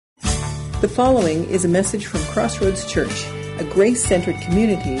The following is a message from Crossroads Church, a grace-centered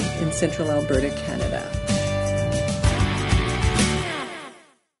community in central Alberta, Canada.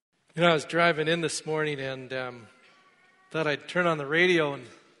 You know, I was driving in this morning and thought I'd turn on the radio and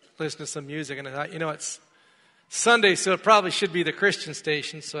listen to some music. And I thought, it's Sunday, so it probably should be the Christian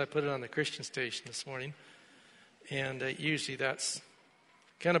station. So I put it on the Christian station this morning. And usually that's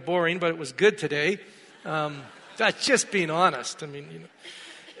kind of boring, but it was good today. That's just being honest.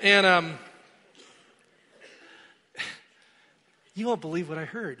 And you won't believe what I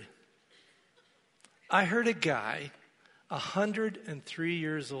heard. I heard a guy, 103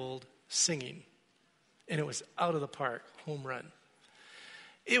 years old, singing. And it was out of the park, home run.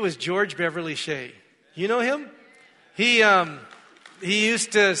 It was George Beverly Shea. You know him? He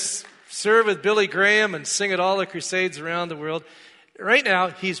used to serve with Billy Graham and sing at all the crusades around the world. Right now,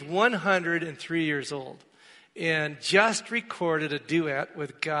 he's 103 years old and just recorded a duet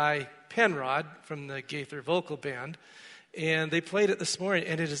with Guy Penrod from the Gaither Vocal Band. And they played it this morning,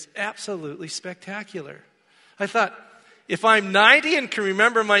 and it is absolutely spectacular. I thought, if I'm 90 and can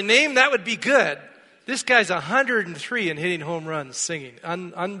remember my name, that would be good. This guy's 103 and hitting home runs singing.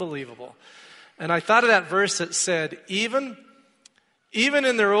 Unbelievable. And I thought of that verse that said, even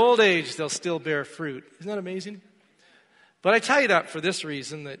in their old age, they'll still bear fruit. Isn't that amazing? But I tell you that for this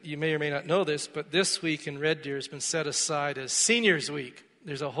reason, that you may or may not know this, but this week in Red Deer has been set aside as Seniors Week.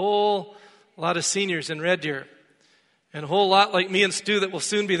 There's a whole lot of seniors in Red Deer. And a whole lot like me and Stu that will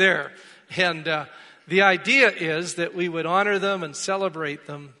soon be there. And the idea is that we would honor them and celebrate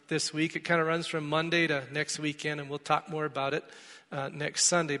them this week. It kind of runs from Monday to next weekend, and we'll talk more about it next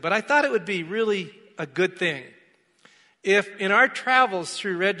Sunday. But I thought it would be really a good thing if in our travels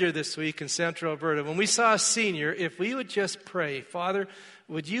through Red Deer this week in central Alberta, when we saw a senior, if we would just pray, Father,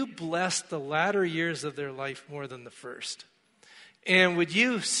 would you bless the latter years of their life more than the first? And would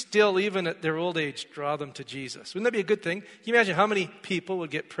you still, even at their old age, draw them to Jesus? Wouldn't that be a good thing? Can you imagine how many people would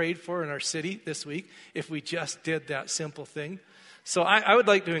get prayed for in our city this week if we just did that simple thing? So I would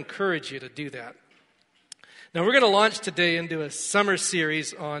like to encourage you to do that. Now, we're going to launch today into a summer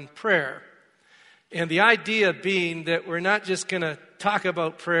series on prayer. And the idea being that we're not just going to talk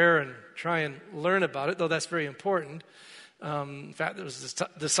about prayer and try and learn about it, though that's very important. In fact, there was the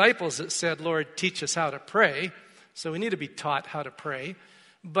disciples that said, Lord, teach us how to pray. So we need to be taught how to pray.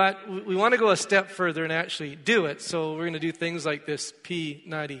 But we want to go a step further and actually do it. So we're going to do things like this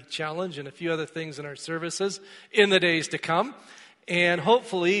P90 challenge and a few other things in our services in the days to come. And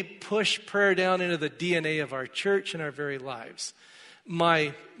hopefully push prayer down into the DNA of our church and our very lives.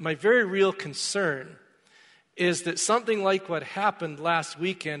 My very real concern is that something like what happened last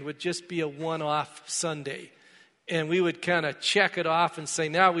weekend would just be a one-off Sunday. And we would kind of check it off and say,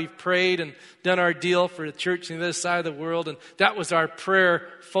 now we've prayed and done our deal for the church on the other side of the world. And that was our prayer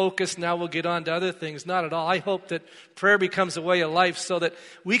focus. Now we'll get on to other things. Not at all. I hope that prayer becomes a way of life so that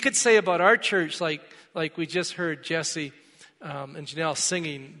we could say about our church, like we just heard Jesse and Janelle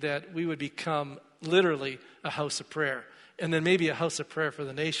singing, that we would become literally a house of prayer. And then maybe a house of prayer for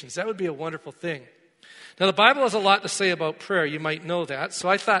the nations. That would be a wonderful thing. Now, the Bible has a lot to say about prayer. You might know that. So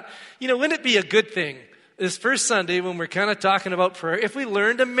I thought, wouldn't it be a good thing this first Sunday when we're kind of talking about prayer, if we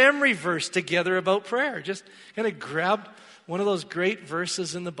learned a memory verse together about prayer? Just kind of grabbed one of those great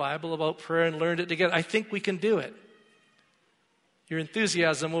verses in the Bible about prayer and learned it together. I think we can do it. Your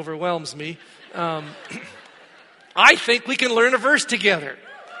enthusiasm overwhelms me. I think we can learn a verse together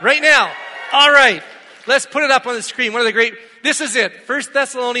right now. All right. Let's put it up on the screen. This is it. 1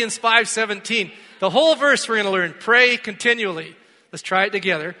 Thessalonians 5:17. The whole verse we're going to learn. Pray continually. Let's try it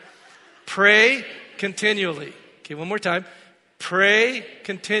together. Pray continually. Okay, one more time. Pray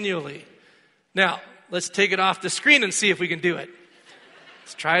continually. Now, let's take it off the screen and see if we can do it.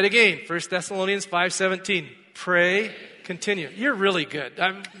 Let's try it again. 1 Thessalonians 5:17. Pray continually. You're really good.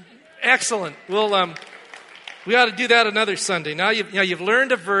 Excellent. We ought to do that another Sunday. Now you've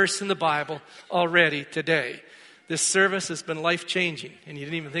learned a verse in the Bible already today. This service has been life-changing, and you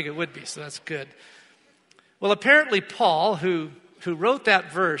didn't even think it would be, so that's good. Well, apparently Paul, who wrote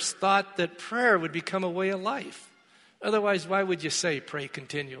that verse, thought that prayer would become a way of life. Otherwise, why would you say pray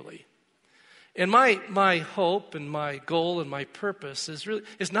continually? And my hope and my goal and my purpose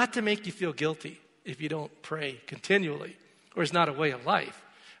is not to make you feel guilty if you don't pray continually, or it's not a way of life.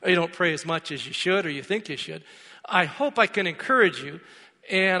 Or you don't pray as much as you should or you think you should. I hope I can encourage you,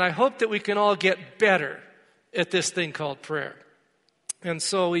 and I hope that we can all get better at this thing called prayer. And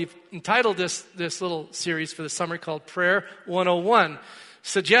so we've entitled this little series for the summer called Prayer 101,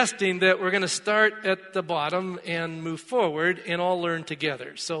 suggesting that we're going to start at the bottom and move forward and all learn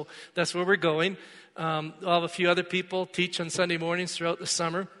together. So that's where we're going. I'll have a few other people teach on Sunday mornings throughout the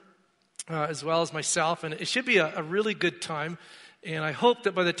summer. as well as myself. And it should be a really good time. And I hope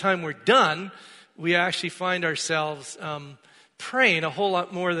that by the time we're done, we actually find ourselves praying a whole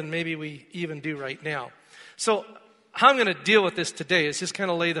lot more than maybe we even do right now. So how I'm going to deal with this today is just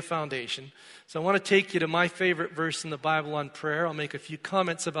kind of lay the foundation. So I want to take you to my favorite verse in the Bible on prayer. I'll make a few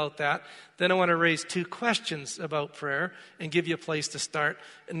comments about that. Then I want to raise 2 questions about prayer and give you a place to start.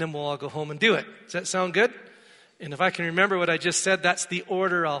 And then we'll all go home and do it. Does that sound good? And if I can remember what I just said, that's the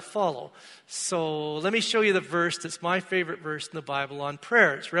order I'll follow. So let me show you the verse that's my favorite verse in the Bible on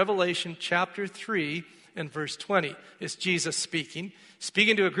prayer. It's Revelation chapter 3 and verse 20. It's Jesus speaking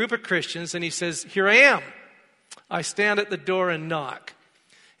to a group of Christians, and he says, "Here I am. I stand at the door and knock.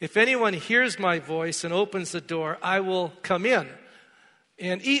 If anyone hears my voice and opens the door, I will come in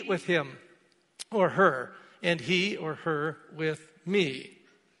and eat with him or her, and he or her with me."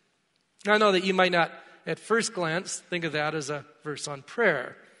 Now, I know that you might not, at first glance, think of that as a verse on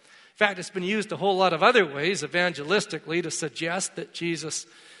prayer. In fact, it's been used a whole lot of other ways, evangelistically, to suggest that Jesus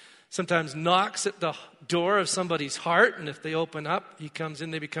sometimes knocks at the door of somebody's heart, and if they open up, he comes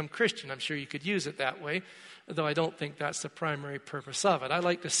in, they become Christian. I'm sure you could use it that way, though I don't think that's the primary purpose of it. I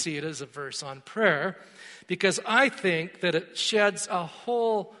like to see it as a verse on prayer because I think that it sheds a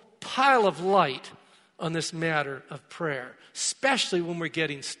whole pile of light on this matter of prayer, especially when we're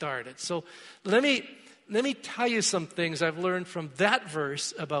getting started. So let me tell you some things I've learned from that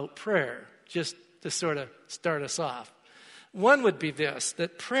verse about prayer, just to sort of start us off. One would be this,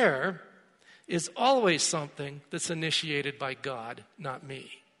 that prayer is always something that's initiated by God, not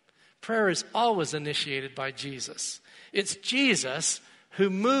me. Prayer is always initiated by Jesus. It's Jesus who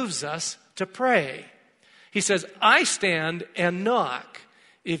moves us to pray. He says, "I stand and knock.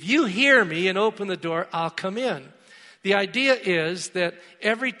 If you hear me and open the door, I'll come in." The idea is that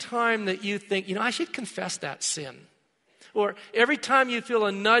every time that you think, I should confess that sin, or every time you feel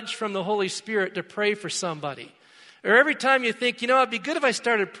a nudge from the Holy Spirit to pray for somebody, or every time you think, it'd be good if I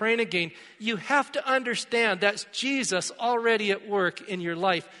started praying again, you have to understand that's Jesus already at work in your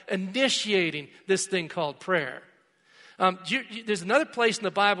life, initiating this thing called prayer. There's another place in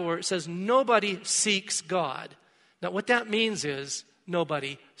the Bible where it says nobody seeks God. Now, what that means is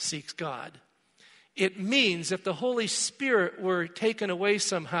nobody seeks God. It means if the Holy Spirit were taken away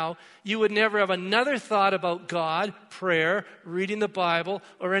somehow, you would never have another thought about God, prayer, reading the Bible,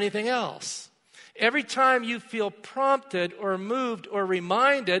 or anything else. Every time you feel prompted or moved or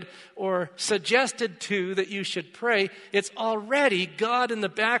reminded or suggested to that you should pray, it's already God in the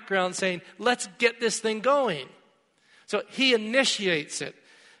background saying, let's get this thing going. So he initiates it.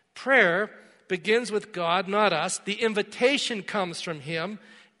 Prayer begins with God, not us. The invitation comes from him,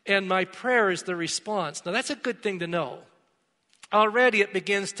 and my prayer is the response. Now, that's a good thing to know. Already it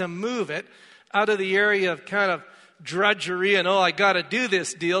begins to move it out of the area of kind of drudgery and, I got to do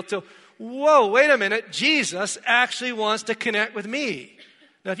this deal, to, whoa, wait a minute, Jesus actually wants to connect with me.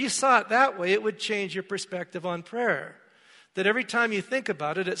 Now, if you saw it that way, it would change your perspective on prayer. That every time you think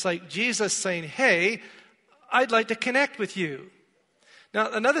about it, it's like Jesus saying, hey, I'd like to connect with you.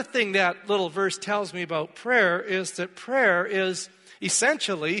 Now, another thing that little verse tells me about prayer is that prayer is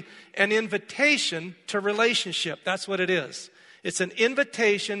essentially an invitation to relationship. That's what it is. It's an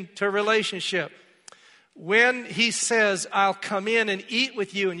invitation to relationship. When he says, I'll come in and eat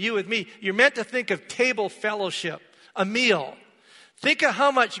with you and you with me, you're meant to think of table fellowship, a meal. Think of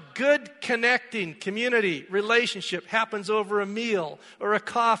how much good connecting community relationship happens over a meal or a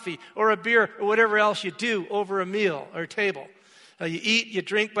coffee or a beer or whatever else you do over a meal or a table. You eat, you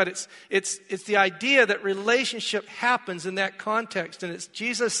drink, but it's the idea that relationship happens in that context. And it's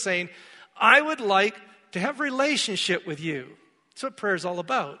Jesus saying, I would like to have relationship with you. That's what prayer is all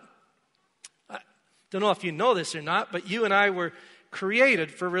about. I don't know if you know this or not, but you and I were created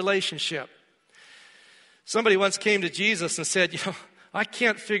for relationship. Somebody once came to Jesus and said, I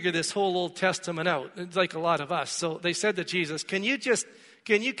can't figure this whole Old Testament out. It's like a lot of us. So they said to Jesus, can you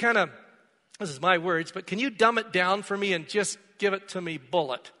kind of, this is my words, but can you dumb it down for me and just give it to me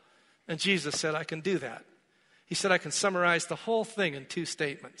bullet? And Jesus said, I can do that. He said, I can summarize the whole thing in 2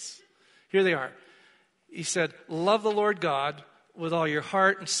 statements. Here they are. He said, love the Lord God with all your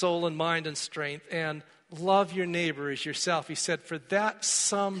heart and soul and mind and strength, and love your neighbor as yourself. He said, for that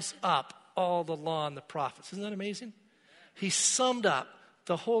sums up all the law and the prophets. Isn't that amazing? He summed up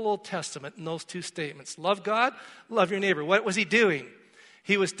the whole Old Testament in those 2 statements. Love God, love your neighbor. What was he doing?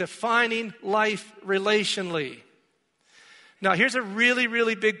 He was defining life relationally. Now, here's a really,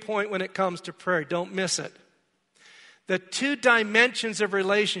 really big point when it comes to prayer. Don't miss it. The 2 dimensions of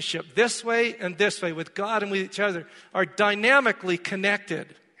relationship, this way and this way, with God and with each other, are dynamically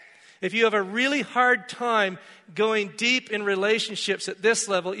connected. If you have a really hard time going deep in relationships at this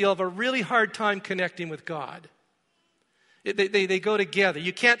level, you'll have a really hard time connecting with God. They go together.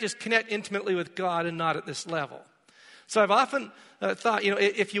 You can't just connect intimately with God and not at this level. So I've often thought,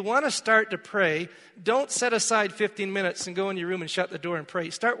 if you want to start to pray, don't set aside 15 minutes and go in your room and shut the door and pray.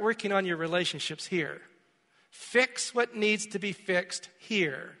 Start working on your relationships here. Fix what needs to be fixed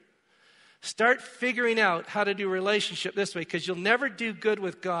here. Start figuring out how to do relationship this way, because you'll never do good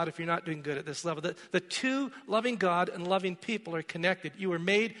with God if you're not doing good at this level. The two, loving God and loving people, are connected. You were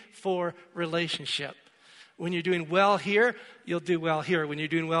made for relationship. When you're doing well here, you'll do well here. When you're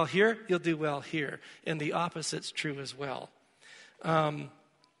doing well here, you'll do well here. And the opposite's true as well.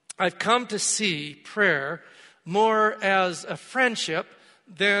 I've come to see prayer more as a friendship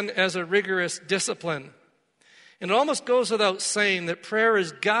than as a rigorous discipline. And it almost goes without saying that prayer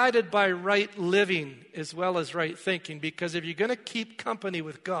is guided by right living as well as right thinking, because if you're going to keep company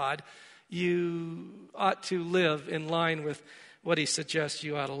with God, you ought to live in line with what He suggests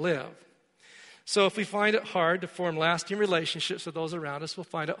you ought to live. So if we find it hard to form lasting relationships with those around us, we'll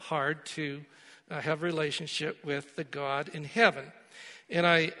find it hard to have a relationship with the God in heaven. And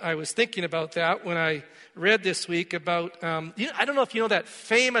I was thinking about that when I read this week about, I don't know if you know that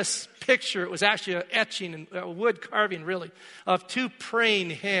famous picture. It was actually an etching, and a wood carving really, of two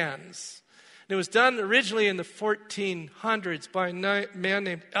praying hands. And it was done originally in the 1400s by a man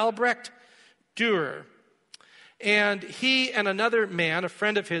named Albrecht Dürer. And he and another man, a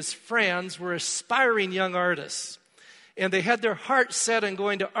friend of his, Franz, were aspiring young artists. And they had their heart set on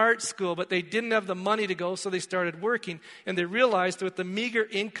going to art school, but they didn't have the money to go, so they started working. And they realized that with the meager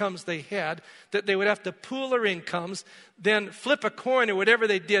incomes they had, that they would have to pool their incomes, then flip a coin or whatever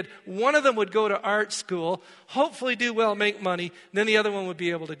they did. One of them would go to art school, hopefully do well, make money, then the other one would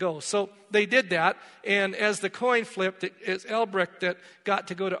be able to go. So they did that, and as the coin flipped, it's Albrecht that got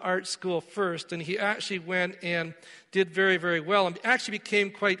to go to art school first, and he actually went and did very, very well, and actually became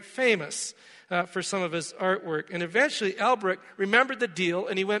quite famous for some of his artwork. And eventually Albrecht remembered the deal,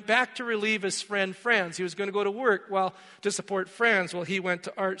 and he went back to relieve his friend Franz. He was going to go to work to support Franz while he went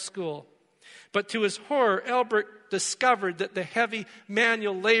to art school. But to his horror, Albrecht discovered that the heavy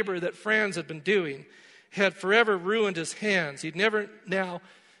manual labor that Franz had been doing had forever ruined his hands. He'd never now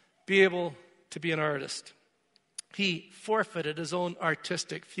be able to be an artist. He forfeited his own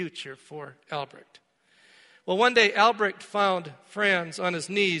artistic future for Albrecht. Well, one day Albrecht found Franz on his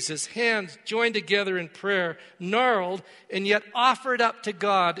knees, his hands joined together in prayer, gnarled, and yet offered up to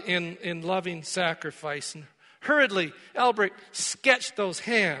God in loving sacrifice. And hurriedly, Albrecht sketched those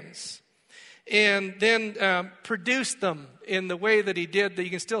hands and then produced them in the way that he did, that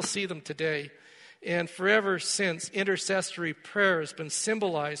you can still see them today. And forever since, intercessory prayer has been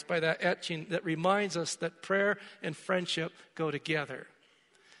symbolized by that etching that reminds us that prayer and friendship go together.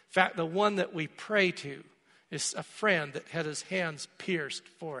 In fact, the one that we pray to is a friend that had his hands pierced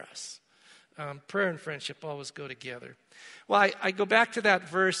for us. Prayer and friendship always go together. Well, I go back to that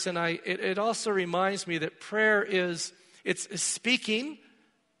verse, and it also reminds me that prayer it's speaking,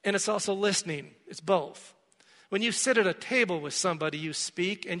 and it's also listening. It's both. When you sit at a table with somebody, you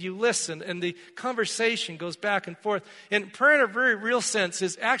speak and you listen, and the conversation goes back and forth. And prayer, in a very real sense,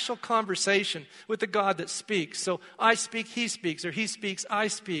 is actual conversation with the God that speaks. So I speak, He speaks, or He speaks, I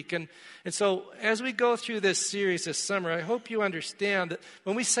speak. And so as we go through this series this summer, I hope you understand that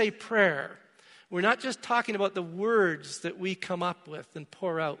when we say prayer, we're not just talking about the words that we come up with and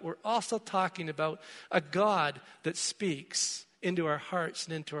pour out. We're also talking about a God that speaks into our hearts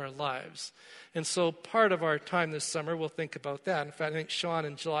and into our lives. And so part of our time this summer, we'll think about that. In fact, I think Sean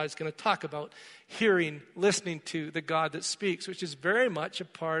in July is going to talk about listening to the God that speaks, which is very much a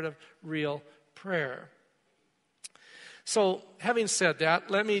part of real prayer. So having said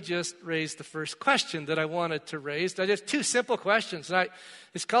that, let me just raise the first question that I wanted to raise. Just two simple questions.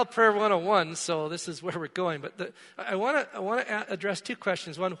 It's called Prayer 101, so this is where we're going. But I want to address two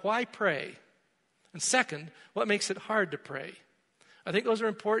questions. One, why pray? And second, what makes it hard to pray? I think those are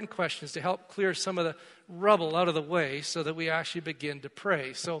important questions to help clear some of the rubble out of the way so that we actually begin to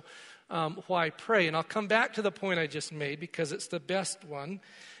pray. So why pray? And I'll come back to the point I just made because it's the best one.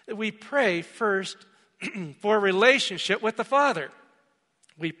 We pray first for a relationship with the Father.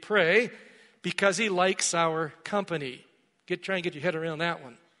 We pray because He likes our company. Try and get your head around that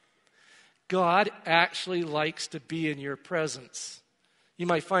one. God actually likes to be in your presence. You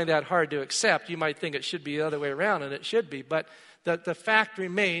might find that hard to accept. You might think it should be the other way around, and it should be. But the fact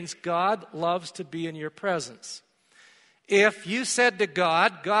remains, God loves to be in your presence. If you said to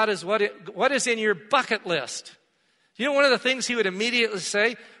God, God is what is in your bucket list? You know one of the things He would immediately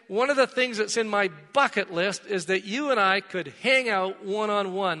say? one of the things that's in my bucket list is that you and I could hang out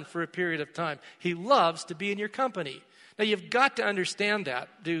one-on-one for a period of time. He loves to be in your company. Now, you've got to understand that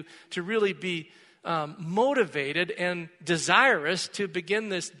to really be motivated and desirous to begin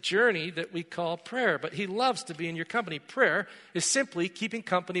this journey that we call prayer. But he loves to be in your company. Prayer is simply keeping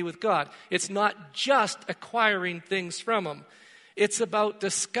company with God. It's not just acquiring things from him. It's about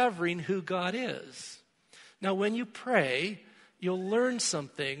discovering who God is. Now, when you pray, you'll learn some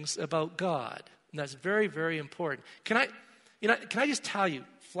things about God. And that's very, very important. Can I just tell you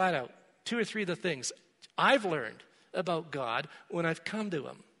flat out 2 or 3 of the things I've learned about God when I've come to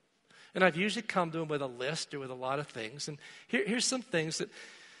him? And I've usually come to him with a list or with a lot of things. And here's some things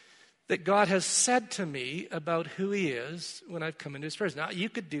that God has said to me about who he is when I've come into his presence. Now, you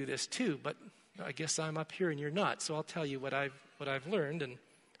could do this too, but I guess I'm up here and you're not. So I'll tell you what I've learned, and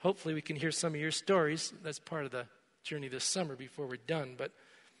hopefully we can hear some of your stories. That's part of the journey this summer before we're done. But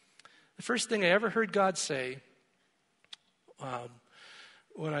the first thing I ever heard God say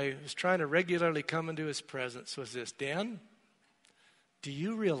when I was trying to regularly come into his presence was this: Dan, do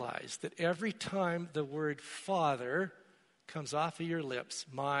you realize that every time the word Father comes off of your lips,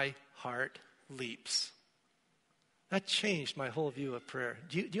 my heart leaps? That changed my whole view of prayer.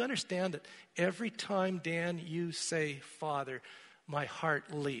 Do you understand that every time, Dan, you say Father, my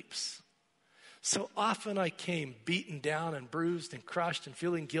heart leaps? So often I came beaten down and bruised and crushed and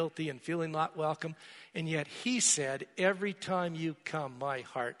feeling guilty and feeling not welcome. And yet he said, every time you come, my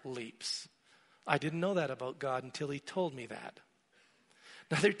heart leaps. I didn't know that about God until he told me that.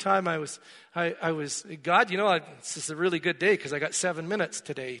 Another time I was, God, this is a really good day because I got 7 minutes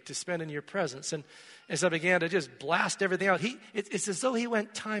today to spend in your presence. And as I began to just blast everything out, it's as though he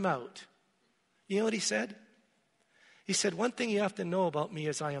went time out. You know what he said? He said, one thing you have to know about me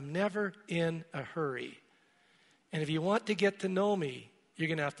is I am never in a hurry. And if you want to get to know me, you're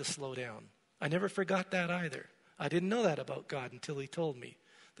going to have to slow down. I never forgot that either. I didn't know that about God until he told me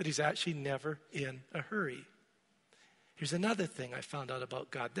that he's actually never in a hurry. Here's another thing I found out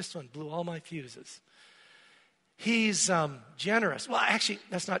about God. This one blew all my fuses. He's generous. Well, actually,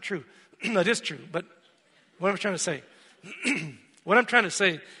 that's not true. That is true. But what I'm trying to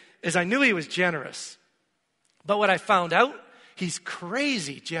say, is I knew he was generous. But what I found out, he's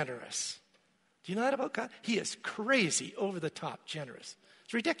crazy generous. Do you know that about God? He is crazy, over the top generous.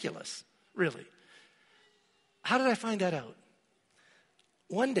 It's ridiculous, really. How did I find that out?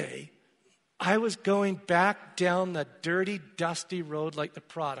 One day, I was going back down the dirty, dusty road like the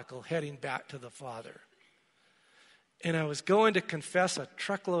prodigal, heading back to the Father. And I was going to confess a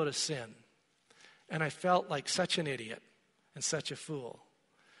truckload of sin. And I felt like such an idiot and such a fool.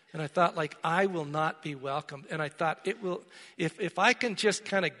 And I thought, I will not be welcomed. And I thought, it will, if I can just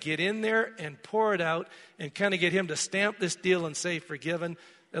kind of get in there and pour it out and kind of get him to stamp this deal and say forgiven,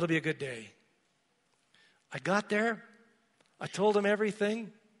 it'll be a good day. I got there. I told him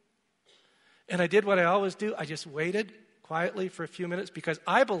everything. And I did what I always do. I just waited quietly for a few minutes because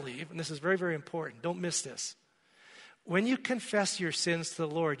I believe, and this is very, very important, don't miss this. When you confess your sins to the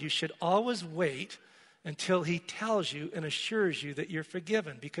Lord, you should always wait until he tells you and assures you that you're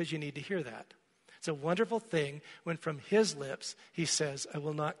forgiven, because you need to hear that. It's a wonderful thing when from his lips he says, I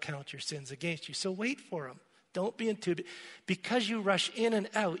will not count your sins against you. So wait for him. Don't be into, because you rush in and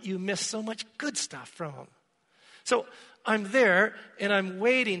out, you miss so much good stuff from him. So I'm there and I'm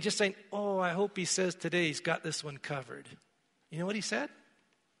waiting, just saying, oh, I hope he says today he's got this one covered. You know what he said?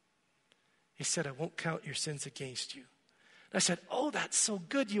 He said, I won't count your sins against you. I said, oh, that's so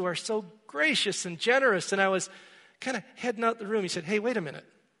good. You are so gracious and generous. And I was kind of heading out the room. He said, hey, wait a minute.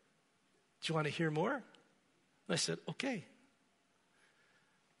 Do you want to hear more? And I said, okay.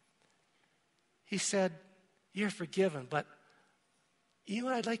 He said, you're forgiven, but you know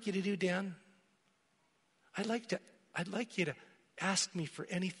what I'd like you to do, Dan? I'd like you to ask me for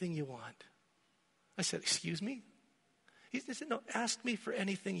anything you want. I said, excuse me? He said, no, ask me for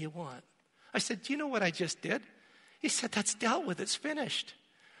anything you want. I said, do you know what I just did? He said, that's dealt with. It's finished.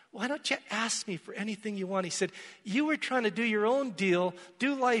 Why don't you ask me for anything you want? He said, you were trying to do your own deal,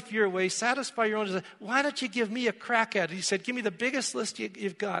 do life your way, satisfy your own desire. Why don't you give me a crack at it? He said, give me the biggest list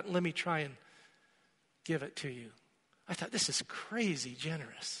you've got and let me try and give it to you. I thought, this is crazy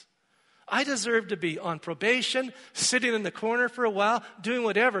generous. I deserve to be on probation, sitting in the corner for a while, doing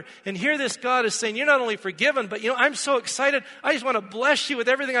whatever. And here this God is saying, you're not only forgiven, but I'm so excited. I just want to bless you with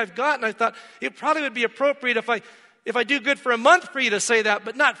everything I've got. And I thought it probably would be appropriate if I do good for a month for you to say that,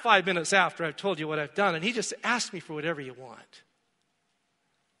 but not 5 minutes after I've told you what I've done. And he just asked me for whatever you want.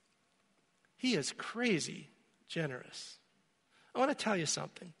 He is crazy generous. I want to tell you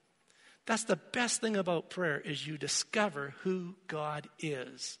something. That's the best thing about prayer, is you discover who God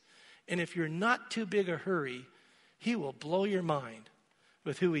is. And if you're not too big a hurry, he will blow your mind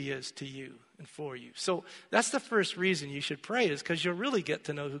with who he is to you and for you. So that's the first reason you should pray, is because you'll really get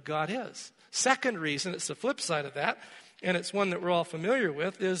to know who God is. Second reason, it's the flip side of that, and it's one that we're all familiar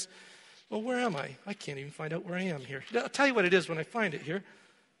with, is, well, where am I? I can't even find out where I am here. I'll tell you what it is when I find it here.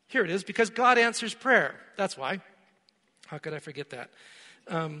 Here it is, because God answers prayer. That's why. How could I forget that?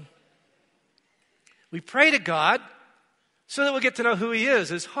 We pray to God so that we'll get to know who he is,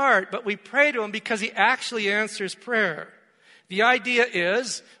 his heart, but we pray to him because he actually answers prayer. The idea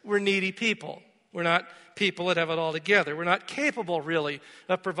is we're needy people. We're not people that have it all together. We're not capable, really,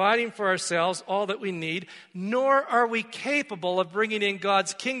 of providing for ourselves all that we need, nor are we capable of bringing in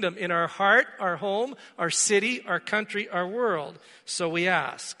God's kingdom in our heart, our home, our city, our country, our world. So we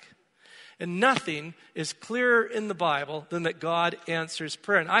ask. And nothing is clearer in the Bible than that God answers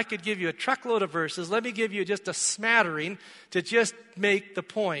prayer. And I could give you a truckload of verses. Let me give you just a smattering to just make the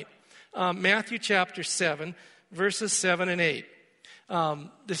point. Matthew chapter 7, verses 7 and 8.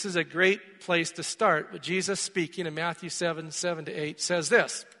 This is a great place to start. But Jesus speaking in Matthew 7, 7 to 8 says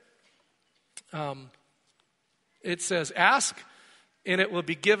this. It says, "Ask, and it will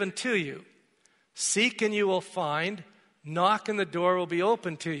be given to you. Seek, and you will find. Knock, and the door will be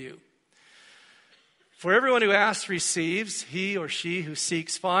open to you. For everyone who asks receives, he or she who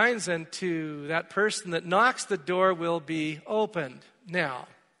seeks finds, and to that person that knocks, the door will be opened." Now,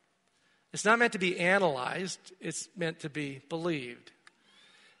 it's not meant to be analyzed, it's meant to be believed.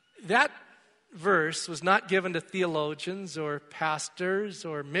 That verse was not given to theologians or pastors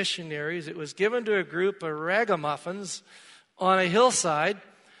or missionaries. It was given to a group of ragamuffins on a hillside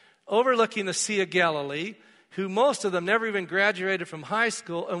overlooking the Sea of Galilee, who most of them never even graduated from high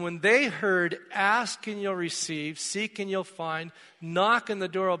school. And when they heard, "Ask and you'll receive, seek and you'll find, knock and the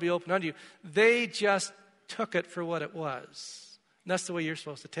door will be opened unto you," they just took it for what it was. And that's the way you're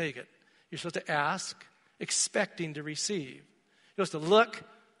supposed to take it. You're supposed to ask, expecting to receive. You're supposed to look,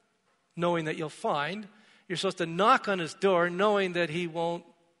 knowing that you'll find. You're supposed to knock on his door, knowing that he won't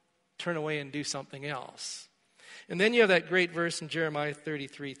turn away and do something else. And then you have that great verse in Jeremiah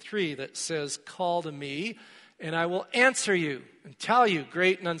 33:3 that says, "Call to me, and I will answer you and tell you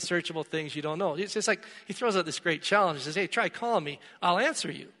great and unsearchable things you don't know." It's just like he throws out this great challenge. He says, "Hey, try calling me. I'll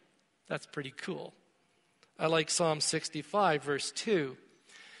answer you." That's pretty cool. I like Psalm 65, verse 2.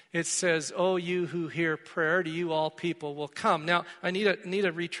 It says, "O you who hear prayer, to you all people will come." Now, I need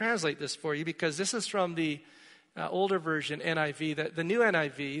to retranslate this for you, because this is from the older version, NIV. The new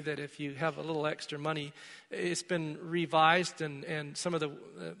NIV, that if you have a little extra money, it's been revised, and some of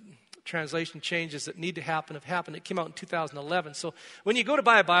the translation changes that need to happen have happened. It came out in 2011. So when you go to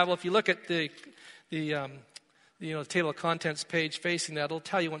buy a Bible, if you look at the table of contents page facing that, it'll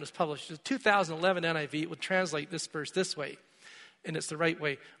tell you when it was published. The 2011 NIV, it would translate this verse this way, and it's the right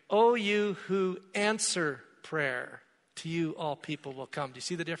way. "O you who answer prayer, to you all people will come." Do you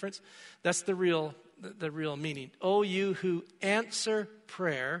see the difference? That's the real meaning. "O you who answer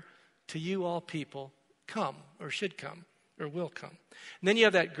prayer, to you all people come," or should come, or will come. And then you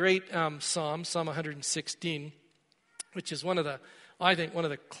have that great Psalm 116, which is one of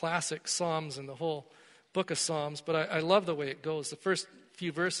the classic Psalms in the whole book of Psalms. But I love the way it goes. The first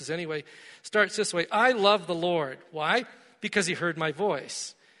few verses anyway starts this way. "I love the Lord." Why? Because he heard my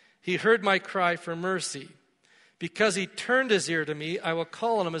voice. He heard my cry for mercy. Because he turned his ear to me, I will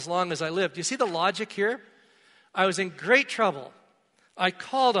call on him as long as I live. Do you see the logic here? I was in great trouble. I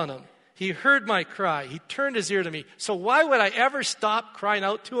called on him. He heard my cry. He turned his ear to me. So why would I ever stop crying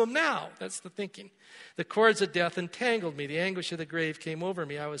out to him now? That's the thinking. "The cords of death entangled me. The anguish of the grave came over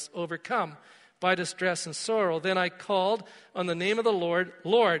me. I was overcome by distress and sorrow. Then I called on the name of the Lord.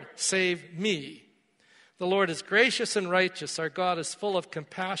 Lord, save me. The Lord is gracious and righteous. Our God is full of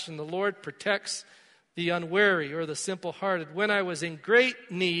compassion. The Lord protects the unwary," or the simple-hearted. "When I was in great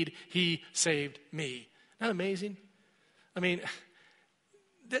need, he saved me." Isn't that amazing? I mean,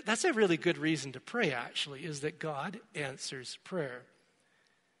 that's a really good reason to pray, actually, is that God answers prayer.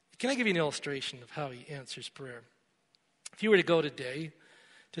 Can I give you an illustration of how he answers prayer? If you were to go today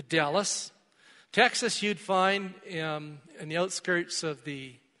to Dallas, Texas, you'd find in the outskirts of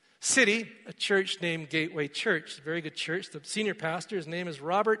the city a church named Gateway Church. A very good church. The senior pastor, his name is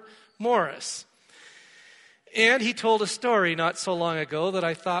Robert Morris. And he told a story not so long ago that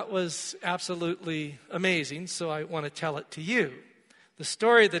I thought was absolutely amazing, so I want to tell it to you. The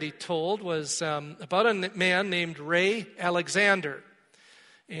story that he told was about a man named Ray Alexander.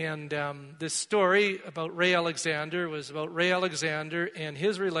 And this story about Ray Alexander was about Ray Alexander and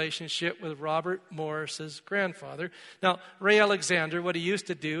his relationship with Robert Morris's grandfather. Now, Ray Alexander, what he used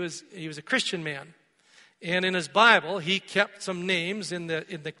to do is he was a Christian man. And in his Bible, he kept some names in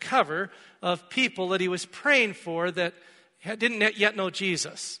the cover of people that he was praying for that didn't yet know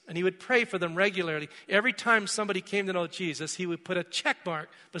Jesus. And he would pray for them regularly. Every time somebody came to know Jesus, he would put a check mark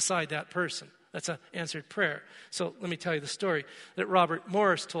beside that person. That's an answered prayer. So let me tell you the story that Robert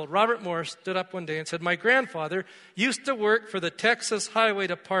Morris told. Robert Morris stood up one day and said, "My grandfather used to work for the Texas Highway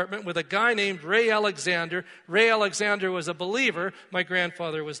Department with a guy named Ray Alexander. Ray Alexander was a believer. My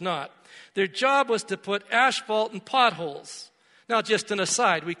grandfather was not. Their job was to put asphalt in potholes." Now, just an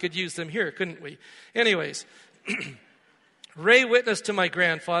aside, we could use them here, couldn't we? Anyways, Ray witnessed to my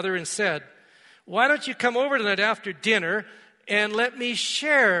grandfather and said, "Why don't you come over tonight after dinner and let me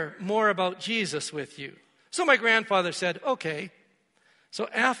share more about Jesus with you?" So my grandfather said, "Okay." So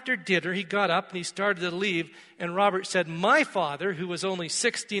after dinner, he got up and he started to leave. And Robert said, "My father, who was only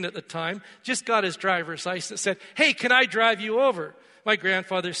 16 at the time, just got his driver's license, said, 'Hey, can I drive you over?' My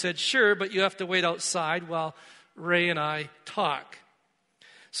grandfather said, 'Sure, but you have to wait outside while Ray and I talk.'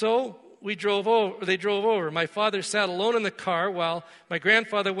 So they drove over. My father sat alone in the car while my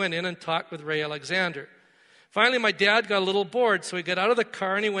grandfather went in and talked with Ray Alexander. Finally, my dad got a little bored, so he got out of the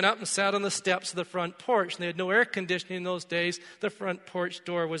car and he went up and sat on the steps of the front porch. And they had no air conditioning in those days. The front porch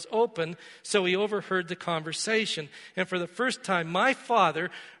door was open, so he overheard the conversation. And for the first time, my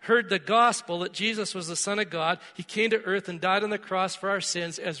father heard the gospel that Jesus was the Son of God. He came to earth and died on the cross for our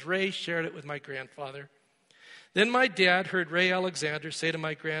sins as Ray shared it with my grandfather. Then my dad heard Ray Alexander say to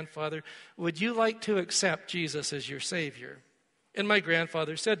my grandfather, 'Would you like to accept Jesus as your Savior?' And my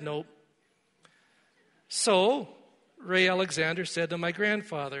grandfather said, 'No.' So Ray Alexander said to my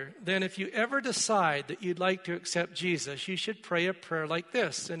grandfather, 'Then if you ever decide that you'd like to accept Jesus, you should pray a prayer like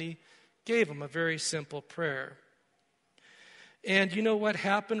this.' And he gave him a very simple prayer. And you know what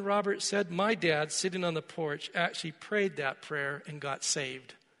happened, Robert said? My dad, sitting on the porch, actually prayed that prayer and got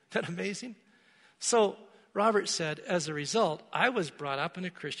saved. Isn't that amazing? So Robert said, as a result, I was brought up in a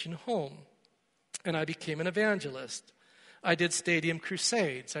Christian home, and I became an evangelist. I did stadium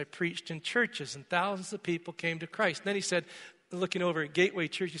crusades. I preached in churches, and thousands of people came to Christ. And then he said, looking over at Gateway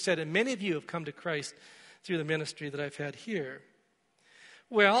Church, he said, and many of you have come to Christ through the ministry that I've had here.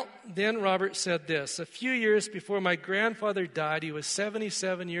 Well, then Robert said this. A few years before my grandfather died, he was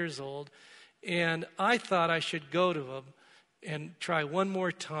 77 years old, and I thought I should go to him and try one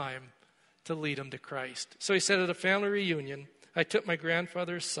more time to lead him to Christ. So he said at a family reunion, I took my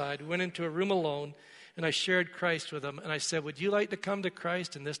grandfather aside, went into a room alone, and I shared Christ with him. And I said, would you like to come to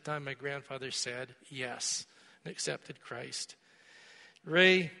Christ? And this time my grandfather said yes, and accepted Christ.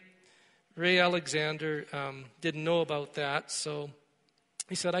 Ray Alexander didn't know about that, so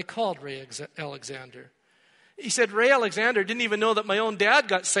he said, I called Ray Alexander. He said, Ray Alexander didn't even know that my own dad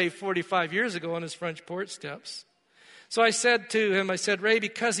got saved 45 years ago on his front porch steps. So I said to him, Ray,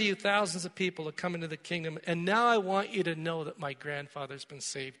 because of you, thousands of people have come into the kingdom, and now I want you to know that my grandfather's been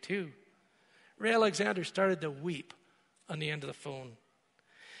saved too. Ray Alexander started to weep on the end of the phone.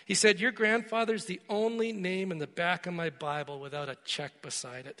 He said, your grandfather's the only name in the back of my Bible without a check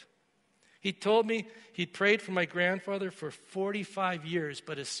beside it. He told me he'd prayed for my grandfather for 45 years,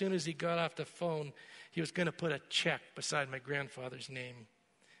 but as soon as he got off the phone, he was going to put a check beside my grandfather's name.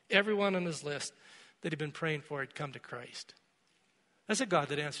 Everyone on his list that he'd been praying for had come to Christ. That's a God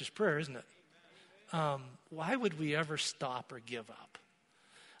that answers prayer, isn't it? Why would we ever stop or give up?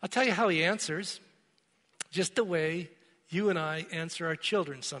 I'll tell you how he answers. Just the way you and I answer our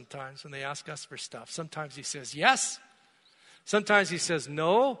children sometimes when they ask us for stuff. Sometimes he says yes. Sometimes he says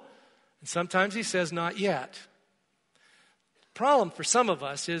no. And sometimes he says not yet. The problem for some of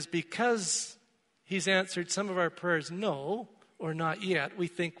us is because he's answered some of our prayers no or not yet, we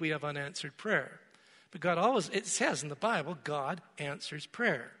think we have unanswered prayer. But God always, it says in the Bible, God answers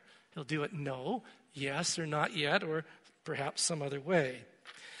prayer. He'll do it no, yes, or not yet, or perhaps some other way.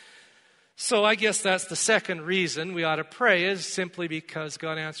 So I guess that's the second reason we ought to pray is simply because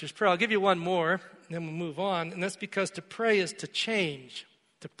God answers prayer. I'll give you one more, and then we'll move on. And that's because to pray is to change.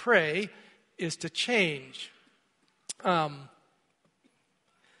 To pray is to change. A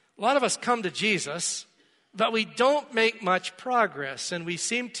lot of us come to Jesus, but we don't make much progress. And we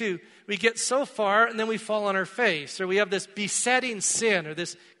get so far and then we fall on our face. Or we have this besetting sin or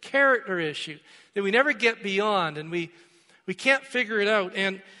this character issue that we never get beyond. And we can't figure it out.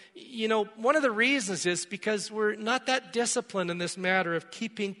 And, you know, one of the reasons is because we're not that disciplined in this matter of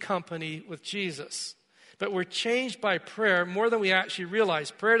keeping company with Jesus. but we're changed by prayer more than we actually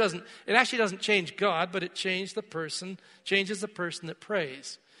realize. It actually doesn't change God, but it changes the person that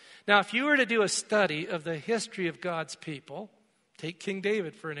prays. Now, if you were to do a study of the history of God's people, take King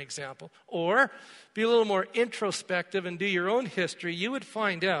David for an example, or be a little more introspective and do your own history, you would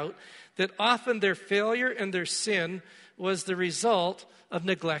find out that often their failure and their sin was the result of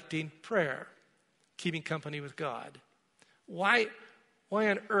neglecting prayer, keeping company with God. Why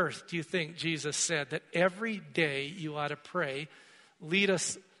on earth do you think Jesus said that every day you ought to pray, lead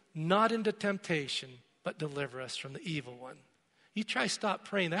us not into temptation, but deliver us from the evil one? You try stop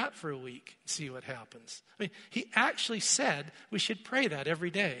praying that for a week and see what happens. I mean, he actually said we should pray that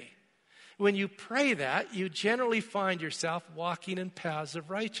every day. When you pray that, you generally find yourself walking in paths of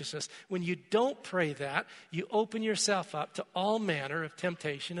righteousness. When you don't pray that, you open yourself up to all manner of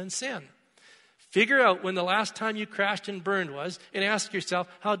temptation and sin. Figure out when the last time you crashed and burned was, and ask yourself,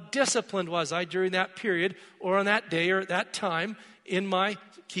 how disciplined was I during that period or on that day or at that time in my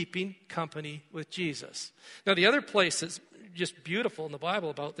keeping company with Jesus? Now, the other place that's just beautiful in the Bible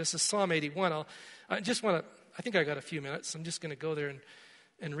about this is Psalm 81. I think I got a few minutes. I'm just going to go there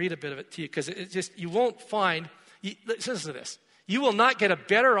and read a bit of it to you, because you won't find, listen to this. You will not get a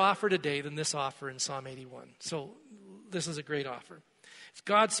better offer today than this offer in Psalm 81. So this is a great offer. It's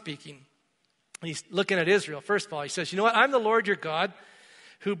God speaking. He's looking at Israel. First of all, he says, you know what? I'm the Lord your God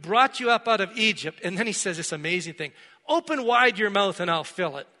who brought you up out of Egypt. And then he says this amazing thing. Open wide your mouth and I'll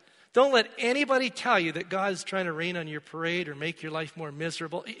fill it. Don't let anybody tell you that God is trying to rain on your parade or make your life more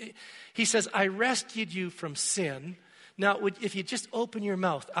miserable. He says, I rescued you from sin. Now, if you just open your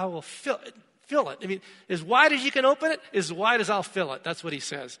mouth, I will fill it. I mean, as wide as you can open it, as wide as I'll fill it. That's what he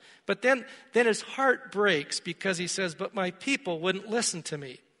says. But then his heart breaks because he says, but my people wouldn't listen to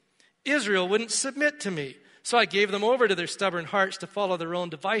me. Israel wouldn't submit to me. So I gave them over to their stubborn hearts to follow their own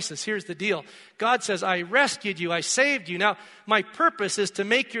devices. Here's the deal. God says, I rescued you. I saved you. Now, my purpose is to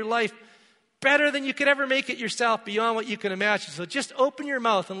make your life better than you could ever make it yourself, beyond what you can imagine. So just open your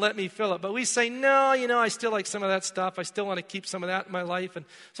mouth and let me fill it. But we say, no, I still like some of that stuff. I still want to keep some of that in my life. And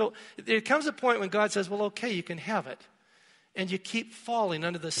so there comes a point when God says, well, okay, you can have it. And you keep falling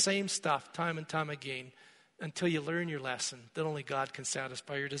under the same stuff time and time again, until you learn your lesson that only God can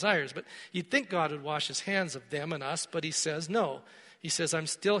satisfy your desires. But you'd think God would wash his hands of them and us, but he says no. He says, I'm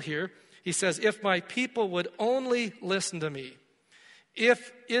still here. He says, if my people would only listen to me,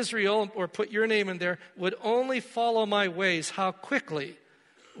 if Israel, or put your name in there, would only follow my ways, how quickly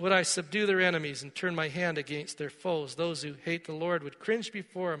would I subdue their enemies and turn my hand against their foes? Those who hate the Lord would cringe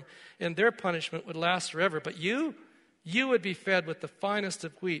before him, and their punishment would last forever. But you would be fed with the finest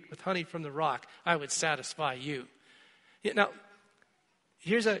of wheat, with honey from the rock. I would satisfy you. Now,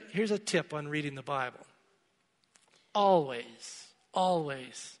 here's a tip on reading the Bible. Always,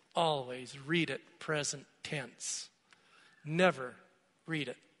 always, always read it present tense. Never read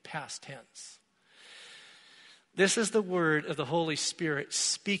it past tense. This is the word of the Holy Spirit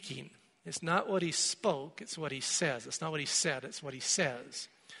speaking. It's not what he spoke, it's what he says. It's not what he said, it's what he says.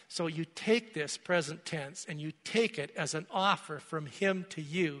 So you take this present tense and you take it as an offer from him to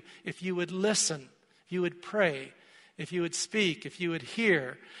you. If you would listen, if you would pray, if you would speak, if you would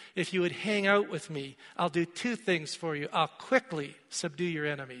hear, if you would hang out with me, I'll do two things for you. I'll quickly subdue your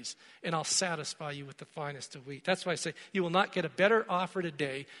enemies, and I'll satisfy you with the finest of wheat. That's why I say you will not get a better offer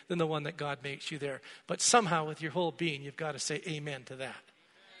today than the one that God makes you there. But somehow with your whole being, you've got to say amen to that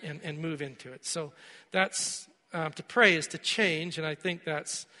and move into it. So that's... to pray is to change, and I think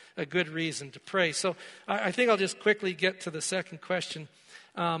that's a good reason to pray. So I think I'll just quickly get to the second question,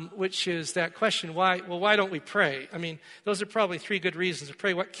 which is that question, why don't we pray? I mean, those are probably three good reasons to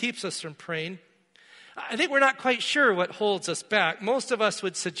pray. What keeps us from praying? I think we're not quite sure what holds us back. Most of us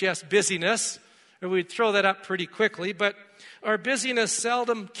would suggest busyness, or we'd throw that up pretty quickly, but our busyness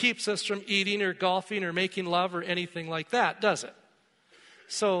seldom keeps us from eating or golfing or making love or anything like that, does it?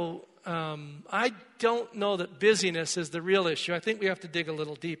 So I don't know that busyness is the real issue. I think we have to dig a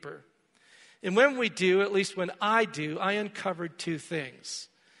little deeper. And when we do, at least when I do, I uncovered two things.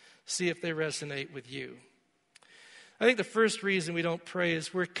 See if they resonate with you. I think the first reason we don't pray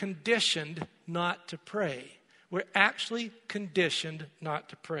is we're conditioned not to pray. We're actually conditioned not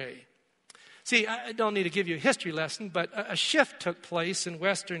to pray. See, I don't need to give you a history lesson, but a shift took place in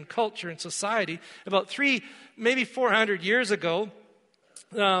Western culture and society about 300, maybe 400 years ago,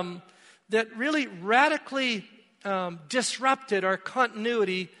 that really radically disrupted our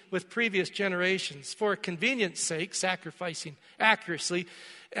continuity with previous generations. For convenience sake, sacrificing accuracy,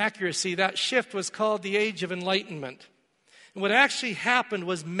 that shift was called the Age of Enlightenment. And what actually happened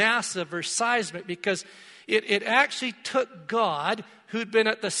was massive or seismic, because it actually took God, who'd been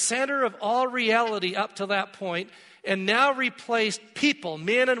at the center of all reality up to that point, and now replaced people,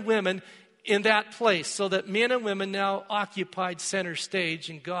 men and women, in that place, so that men and women now occupied center stage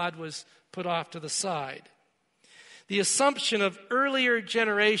and God was put off to the side. The assumption of earlier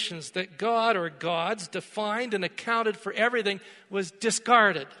generations that God or gods defined and accounted for everything was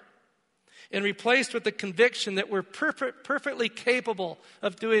discarded and replaced with the conviction that we're perfectly capable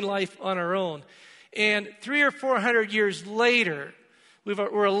of doing life on our own. And 300 or 400 years later,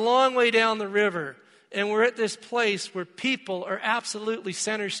 we're a long way down the river, and we're at this place where people are absolutely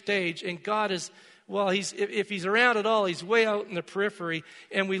center stage, and God is, well, if he's around at all, he's way out in the periphery,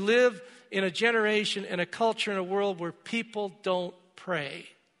 and we live in a generation and a culture and a world where people don't pray.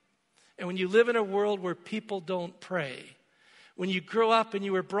 And when you live in a world where people don't pray, when you grow up and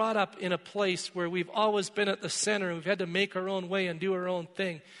you were brought up in a place where we've always been at the center and we've had to make our own way and do our own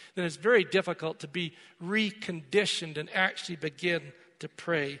thing, then it's very difficult to be reconditioned and actually begin to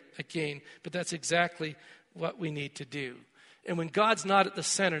pray again. But that's exactly what we need to do. And when God's not at the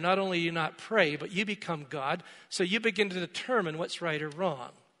center, not only do you not pray, but you become God, so you begin to determine what's right or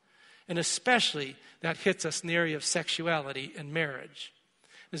wrong. And especially that hits us in the area of sexuality and marriage.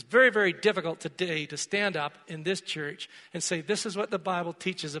 It's very, very difficult today to stand up in this church and say, this is what the Bible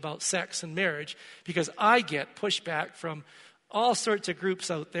teaches about sex and marriage, because I get pushback from all sorts of groups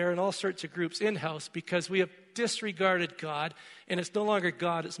out there and all sorts of groups in-house because we have disregarded God, and it's no longer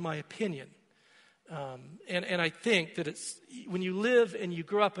God, it's my opinion. And I think that it's when you live and you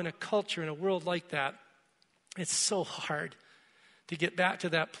grow up in a culture, in a world like that, it's so hard to get back to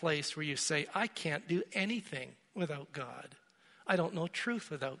that place where you say, I can't do anything without God. I don't know truth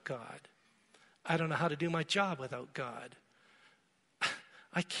without God. I don't know how to do my job without God.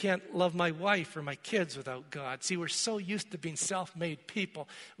 I can't love my wife or my kids without God. See, we're so used to being self-made people.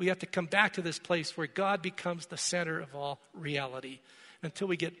 We have to come back to this place where God becomes the center of all reality. Until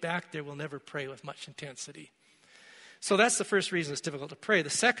we get back there, we'll never pray with much intensity. So that's the first reason it's difficult to pray. The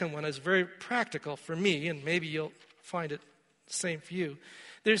second one is very practical for me, and maybe you'll find it the same for you.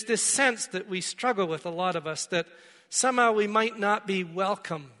 There's this sense that we struggle with, a lot of us, that somehow we might not be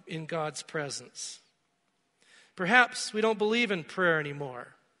welcome in God's presence. Perhaps we don't believe in prayer anymore.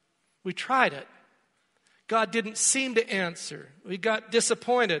 We tried it. God didn't seem to answer. We got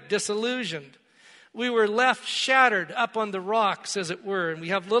disappointed, disillusioned. We were left shattered up on the rocks, as it were, and we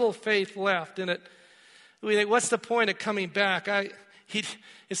have little faith left in it. We think, what's the point of coming back?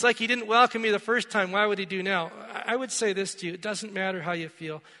 It's like he didn't welcome me the first time. Why would he do now? I would say this to you. It doesn't matter how you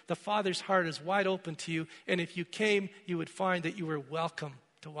feel. The Father's heart is wide open to you, and if you came, you would find that you were welcome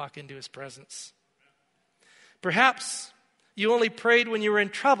to walk into his presence. Perhaps you only prayed when you were in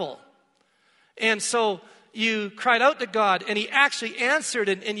trouble, and so you cried out to God, and he actually answered,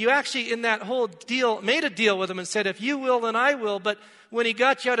 and you actually, in that whole deal, made a deal with him and said, if you will, then I will. But when he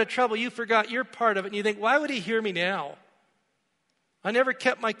got you out of trouble, you forgot your part of it, and you think, why would he hear me now? I never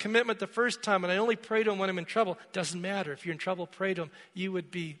kept my commitment the first time, and I only pray to him when I'm in trouble. Doesn't matter. If you're in trouble, pray to him. You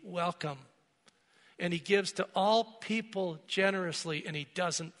would be welcome. And he gives to all people generously, and he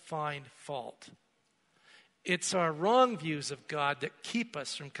doesn't find fault. It's our wrong views of God that keep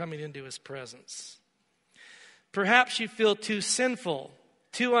us from coming into his presence. Perhaps you feel too sinful,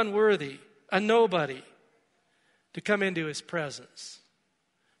 too unworthy, a nobody to come into his presence.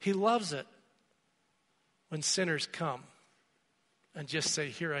 He loves it when sinners come and just say,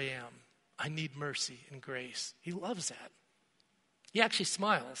 here I am. I need mercy and grace. He loves that. He actually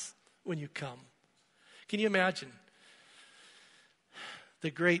smiles when you come. Can you imagine the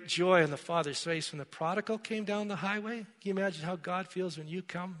great joy on the Father's face when the prodigal came down the highway? Can you imagine how God feels when you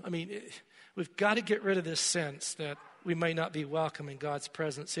come? I mean, we've got to get rid of this sense that we might not be welcome in God's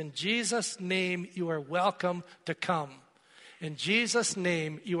presence. In Jesus' name, you are welcome to come. In Jesus'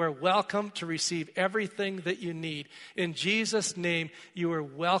 name, you are welcome to receive everything that you need. In Jesus' name, you are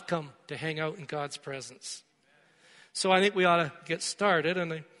welcome to hang out in God's presence. So I think we ought to get started,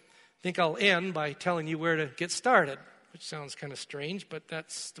 and I think I'll end by telling you where to get started, which sounds kind of strange, but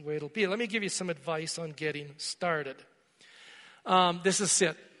that's the way it'll be. Let me give you some advice on getting started. This is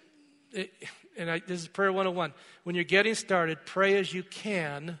it. This is prayer 101. When you're getting started, pray as you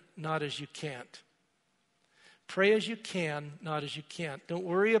can, not as you can't. Pray as you can, not as you can't. Don't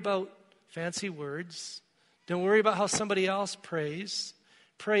worry about fancy words. Don't worry about how somebody else prays.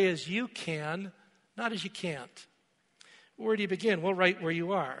 Pray as you can, not as you can't. Where do you begin? Well, right where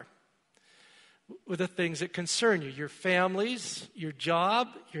you are, with the things that concern you, your families, your job,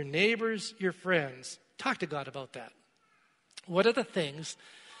 your neighbors, your friends. Talk to God about that. What are the things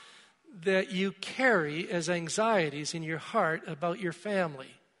that you carry as anxieties in your heart about your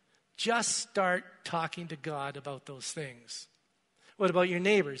family? Just start talking to God about those things. What about your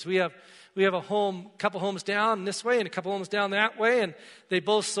neighbors? We have a couple homes down this way and a couple homes down that way, and they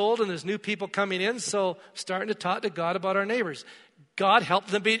both sold, and there's new people coming in, so starting to talk to God about our neighbors. God, help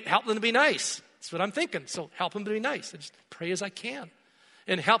them to be nice. That's what I'm thinking. So help them to be nice. I just pray as I can.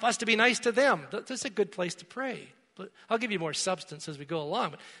 And help us to be nice to them. That's a good place to pray. But I'll give you more substance as we go along.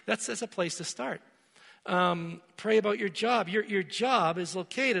 But that's a place to start. Pray about your job. Your job is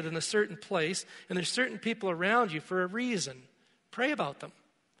located in a certain place, and there's certain people around you for a reason. Pray about them.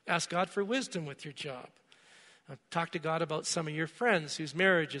 Ask God for wisdom with your job. Talk to God about some of your friends whose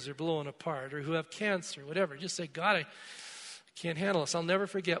marriages are blowing apart or who have cancer, whatever. Just say, God, I can't handle this. I'll never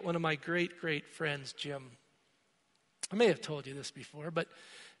forget one of my great, great friends, Jim. I may have told you this before, but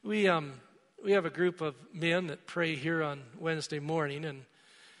we have a group of men that pray here on Wednesday morning,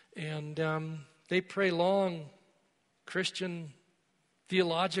 and they pray long Christian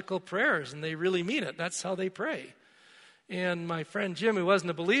theological prayers, and they really mean it. That's how they pray. And my friend Jim, who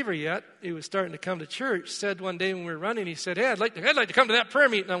wasn't a believer yet, he was starting to come to church, said one day when we were running, he said, hey, I'd like to come to that prayer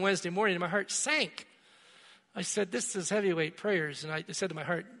meeting on Wednesday morning, and my heart sank. I said, this is heavyweight prayers. And I said to my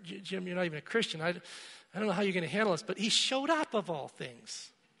heart, Jim, you're not even a Christian. I don't know how you're going to handle this. But he showed up of all things.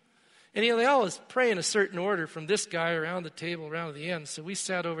 And they always pray in a certain order from this guy around the table, around to the end. So we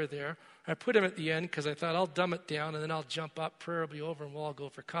sat over there. I put him at the end because I thought I'll dumb it down and then I'll jump up. Prayer will be over and we'll all go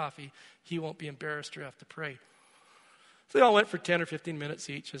for coffee. He won't be embarrassed or have to pray. So they all went for 10 or 15 minutes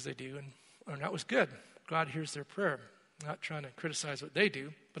each as they do. And that was good. God hears their prayer. I'm not trying to criticize what they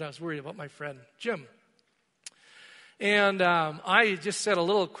do, but I was worried about my friend Jim. And I just said a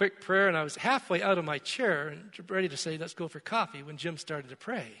little quick prayer, and I was halfway out of my chair and ready to say, let's go for coffee, when Jim started to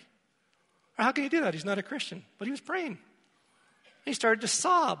pray. How can you do that? He's not a Christian. But he was praying. He started to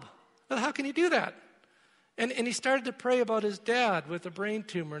sob. But how can you do that? And he started to pray about his dad with a brain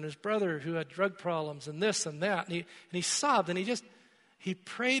tumor and his brother who had drug problems and this and that. And he sobbed, and he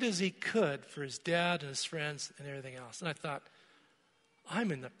prayed as he could for his dad and his friends and everything else. And I thought,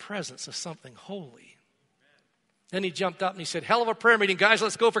 I'm in the presence of something holy. Then he jumped up and he said, hell of a prayer meeting, guys,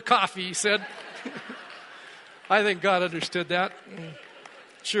 let's go for coffee, he said. I think God understood that.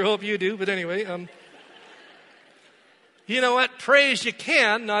 Sure hope you do, but anyway. You know what? Pray as you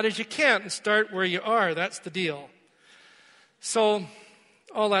can, not as you can't, and start where you are. That's the deal. So,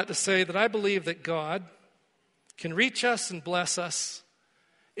 all that to say that I believe that God can reach us and bless us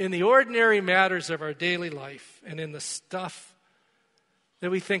in the ordinary matters of our daily life and in the stuff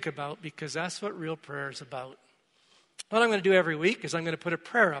that we think about, because that's what real prayer is about. What I'm going to do every week is I'm going to put a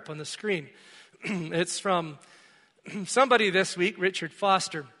prayer up on the screen. It's from somebody this week, Richard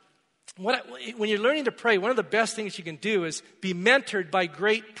Foster. When you're learning to pray, one of the best things you can do is be mentored by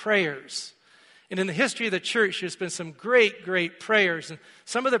great prayers. And in the history of the church, there's been some great, great prayers. And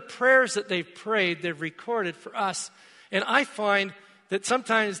some of the prayers that they've prayed, they've recorded for us. And I find that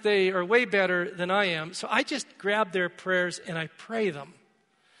sometimes they are way better than I am. So I just grab their prayers and I pray them.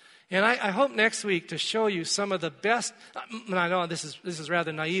 And I hope next week to show you some of the best. And I know this is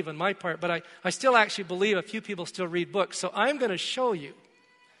rather naive on my part, but I still actually believe a few people still read books. So I'm going to show you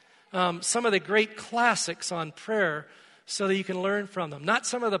some of the great classics on prayer so that you can learn from them. Not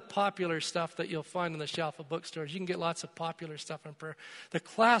some of the popular stuff that you'll find on the shelf of bookstores. You can get lots of popular stuff on prayer. The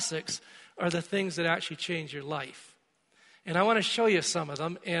classics are the things that actually change your life. And I want to show you some of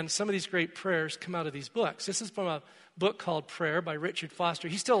them. And some of these great prayers come out of these books. This is from a book called Prayer by Richard Foster.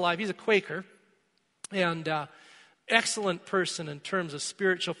 He's still alive. He's a Quaker. And excellent person in terms of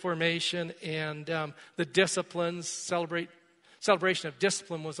spiritual formation and the disciplines. Celebration of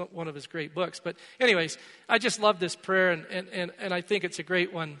Discipline was one of his great books. But anyways, I just love this prayer, and I think it's a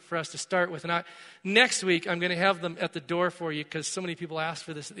great one for us to start with. And next week, I'm going to have them at the door for you because so many people asked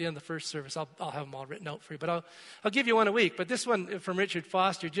for this at the end of the first service. I'll have them all written out for you. But I'll give you one a week. But this one from Richard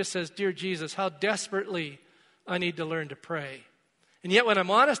Foster just says, Dear Jesus, how desperately I need to learn to pray. And yet when I'm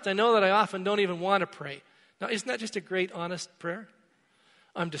honest, I know that I often don't even want to pray. Now, isn't that just a great, honest prayer?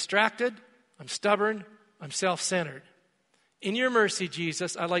 I'm distracted. I'm stubborn. I'm self-centered. In your mercy,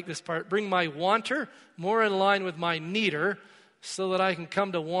 Jesus, I like this part, bring my wanter more in line with my needer so that I can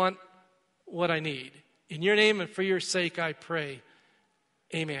come to want what I need. In your name and for your sake, I pray.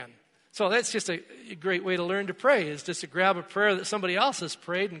 Amen. So that's just a great way to learn to pray, is just to grab a prayer that somebody else has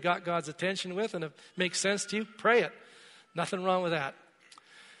prayed and got God's attention with, and if it makes sense to you, pray it. Nothing wrong with that.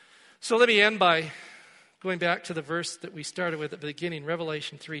 So let me end by going back to the verse that we started with at the beginning,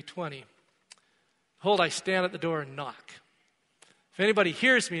 Revelation 3:20. Behold, I stand at the door and knock. If anybody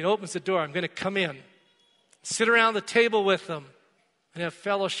hears me and opens the door, I'm going to come in, sit around the table with them, and have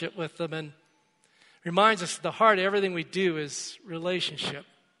fellowship with them. And reminds us at the heart of everything we do is relationship.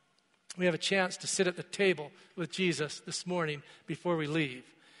 We have a chance to sit at the table with Jesus this morning before we leave.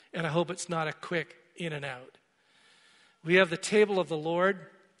 And I hope it's not a quick in and out. We have the table of the Lord.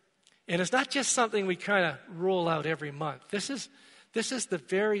 And it's not just something we kind of roll out every month. This is the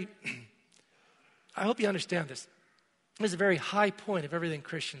very, I hope you understand this. This is the very high point of everything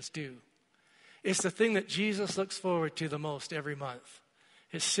Christians do. It's the thing that Jesus looks forward to the most every month.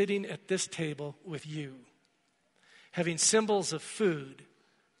 Is sitting at this table with you. Having symbols of food,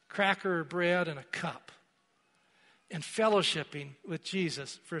 cracker or bread and a cup. And fellowshipping with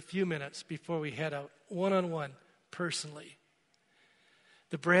Jesus for a few minutes before we head out one-on-one personally.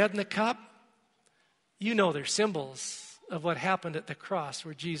 The bread and the cup, you know they're symbols of what happened at the cross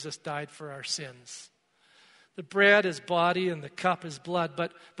where Jesus died for our sins. The bread is body and the cup is blood.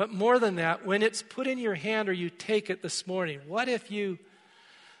 But more than that, when it's put in your hand or you take it this morning, what if you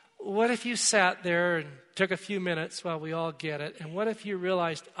sat there and took a few minutes while we all get it? And what if you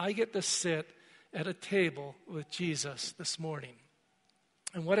realized, I get to sit at a table with Jesus this morning?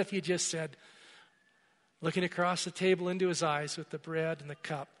 And what if you just said, looking across the table into his eyes with the bread and the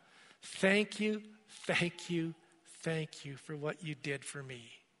cup, thank you, thank you, thank you for what you did for me.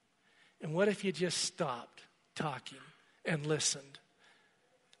 And what if you just stopped talking and listened?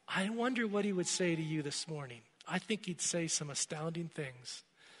 I wonder what he would say to you this morning. I think he'd say some astounding things.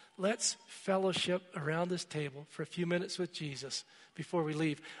 Let's fellowship around this table for a few minutes with Jesus before we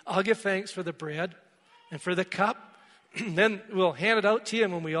leave. I'll give thanks for the bread and for the cup. Then we'll hand it out to you,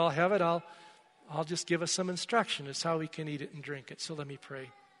 and when we all have it, I'll just give us some instruction as how we can eat it and drink it. So let me pray.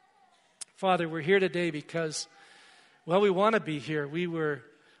 Father, we're here today because, well, we want to be here. We were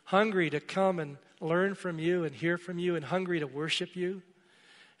hungry to come and learn from you and hear from you and hungry to worship you.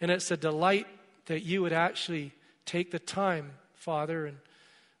 And it's a delight that you would actually take the time, Father, and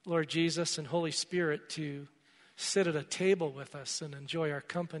Lord Jesus and Holy Spirit, to sit at a table with us and enjoy our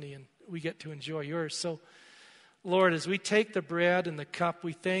company, and we get to enjoy yours. So, Lord, as we take the bread and the cup,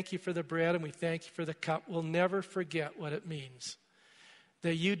 we thank you for the bread and we thank you for the cup. We'll never forget what it means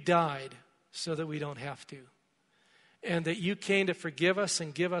that you died so that we don't have to, and that you came to forgive us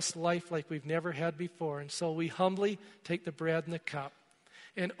and give us life like we've never had before. And so we humbly take the bread and the cup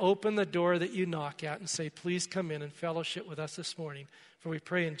and open the door that you knock at and say, please come in and fellowship with us this morning. For we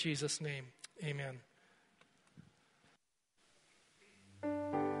pray in Jesus' name. Amen.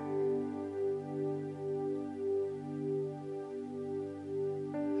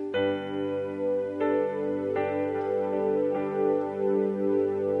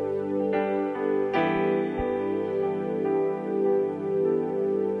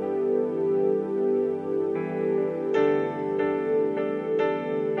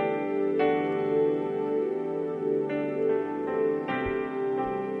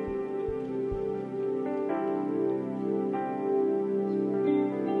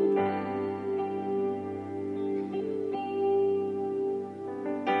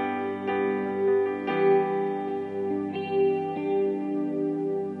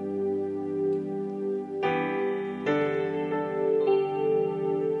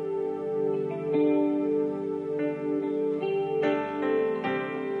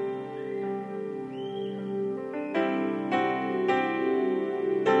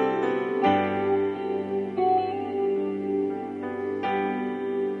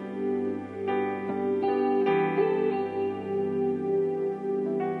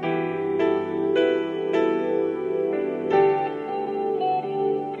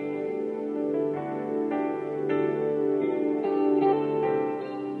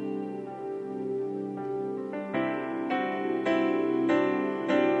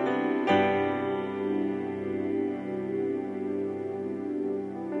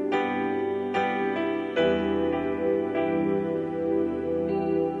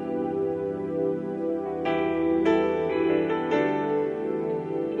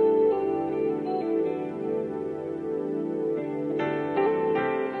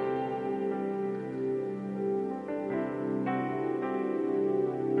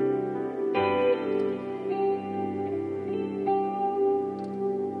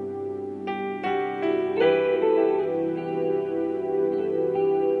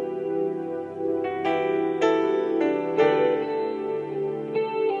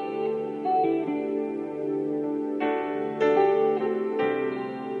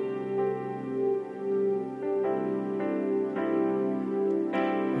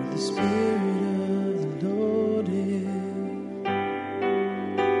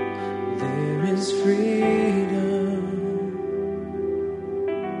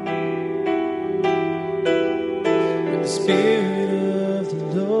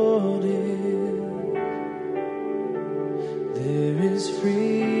 There is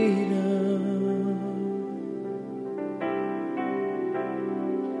freedom.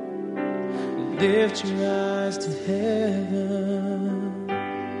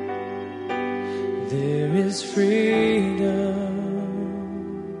 there is freedom.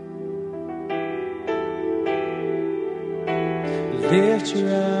 Lift your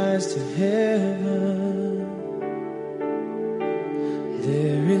eyes to heaven,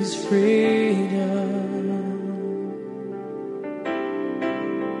 there is freedom.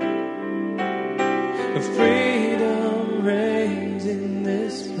 Freedom reigns in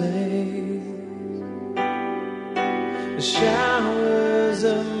this place. The showers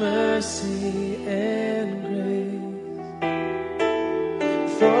of mercy and grace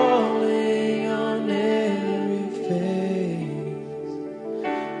falling on every face.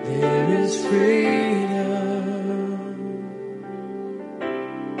 There is freedom.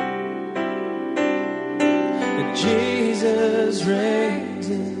 And Jesus reigns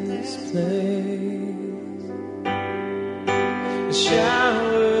in this place.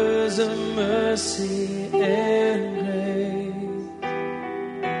 Showers of mercy and grace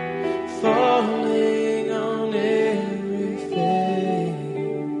falling on every face.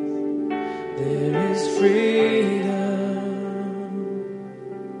 There is freedom.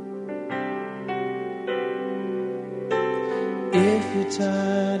 If you're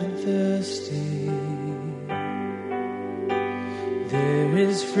tired and thirsty, there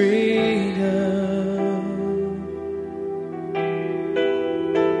is freedom.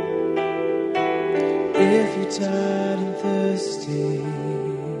 If you're tired and thirsty,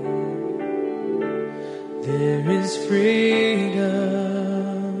 there is freedom.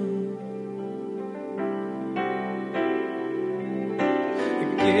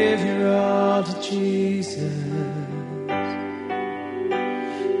 Give your all to Jesus.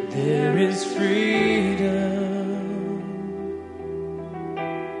 There is freedom.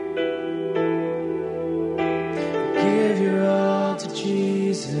 Give your all to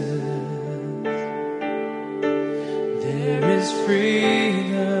Jesus. There is freedom.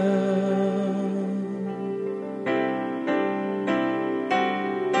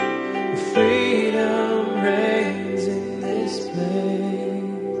 Freedom reigns in this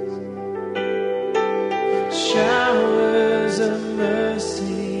place. Showers of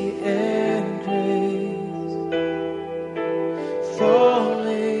mercy and grace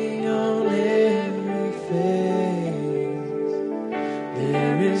falling on every face.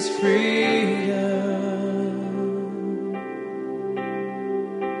 There is freedom.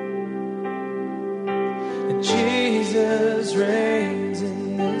 Jesus reigns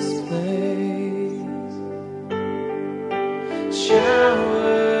in this place.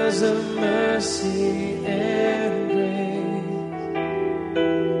 Showers of mercy and grace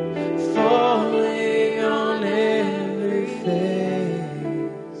falling on every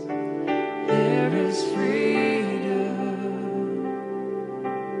face. There is freedom.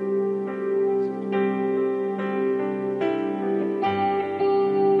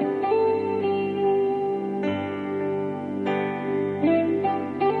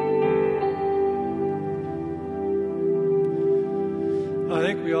 I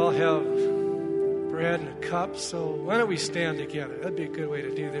think we all have bread and a cup, so why don't we stand together? That'd be a good way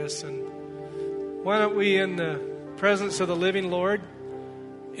to do this. And why don't we, in the presence of the living Lord,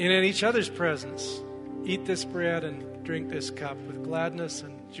 and in each other's presence, eat this bread and drink this cup with gladness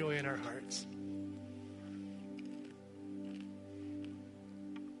and joy in our hearts.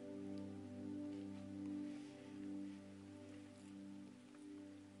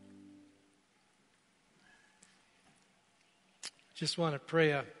 Just want to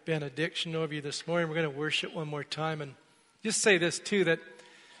pray a benediction over you this morning. We're going to worship one more time. And just say this, too, that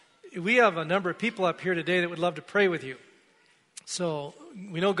we have a number of people up here today that would love to pray with you. So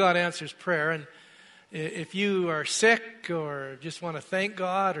we know God answers prayer. And if you are sick or just want to thank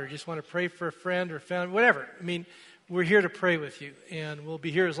God or just want to pray for a friend or family, whatever, I mean, we're here to pray with you. And we'll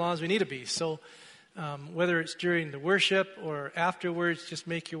be here as long as we need to be. So whether it's during the worship or afterwards, just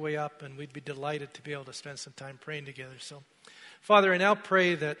make your way up. And we'd be delighted to be able to spend some time praying together. So, Father, I now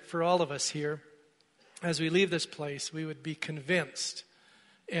pray that for all of us here, as we leave this place, we would be convinced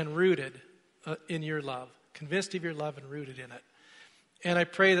and rooted in your love, convinced of your love and rooted in it. And I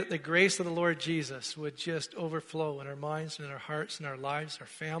pray that the grace of the Lord Jesus would just overflow in our minds and in our hearts and our lives, our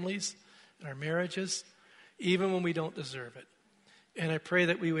families, and our marriages, even when we don't deserve it. And I pray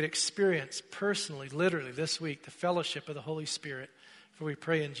that we would experience personally, literally this week, the fellowship of the Holy Spirit. For we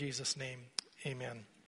pray in Jesus' name, amen.